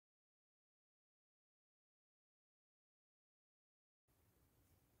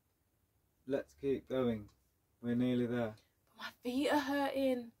Let's keep going. We're nearly there. But my feet are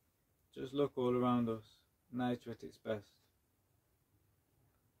hurting. Just look all around us. Nature at its best.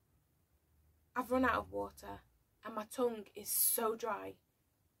 I've run out of water and my tongue is so dry.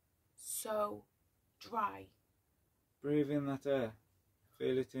 So dry. Breathe in that air.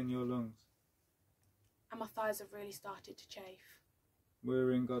 Feel it in your lungs. And my thighs have really started to chafe.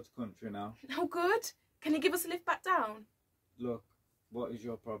 We're in God's country now. Oh, good. Can you give us a lift back down? Look, what is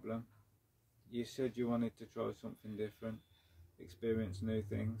your problem? You said you wanted to try something different, experience new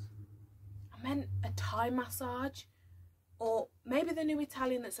things. I meant a Thai massage. Or maybe the new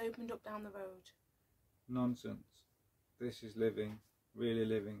Italian that's opened up down the road. Nonsense. This is living, really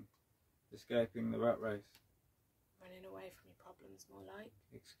living, escaping the rat race. Running away from your problems, more like.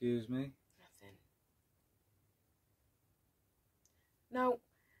 Excuse me? Nothing. No,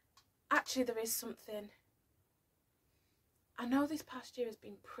 actually there is something. I know this past year has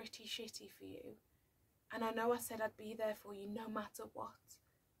been pretty shitty for you. And I know I said I'd be there for you no matter what.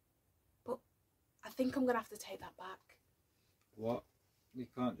 But I think I'm going to have to take that back. What? You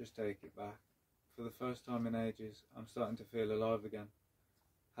can't just take it back. For the first time in ages, I'm starting to feel alive again.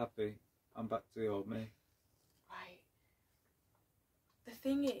 Happy. I'm back to the old me. Right. The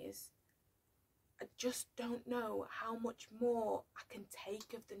thing is, I just don't know how much more I can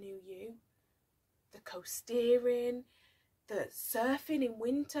take of the new you. The coast-steering, the surfing in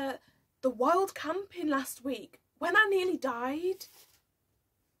winter, the wild camping last week, when I nearly died.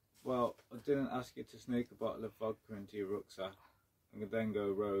 Well, I didn't ask you to sneak a bottle of vodka into your rucksack and then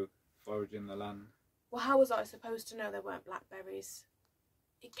go rogue, foraging the land. Well, how was I supposed to know there weren't blackberries?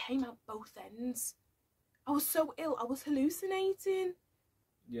 It came out both ends. I was so ill, I was hallucinating.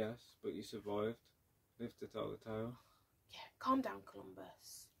 Yes, but you survived. Lived to tell the tale. Yeah, calm down,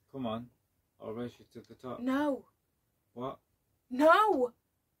 Columbus. Come on, I'll race you to the top. No. What? No!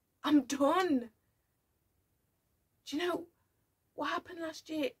 I'm done. Do you know what happened last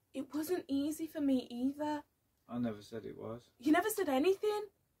year? It wasn't easy for me either. I never said it was. You never said anything.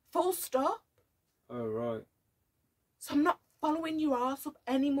 Full stop. Oh, right. So I'm not following your arse up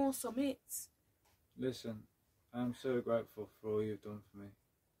any more summits. Listen, I am so grateful for all you've done for me.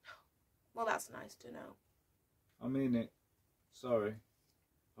 Well, that's nice to know. I mean it. Sorry.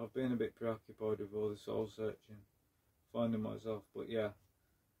 I've been a bit preoccupied with all the soul searching, finding myself, but yeah,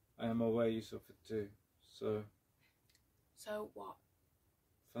 I am aware you suffered too, so... So what?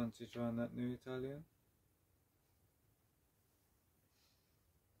 Fancy trying that new Italian?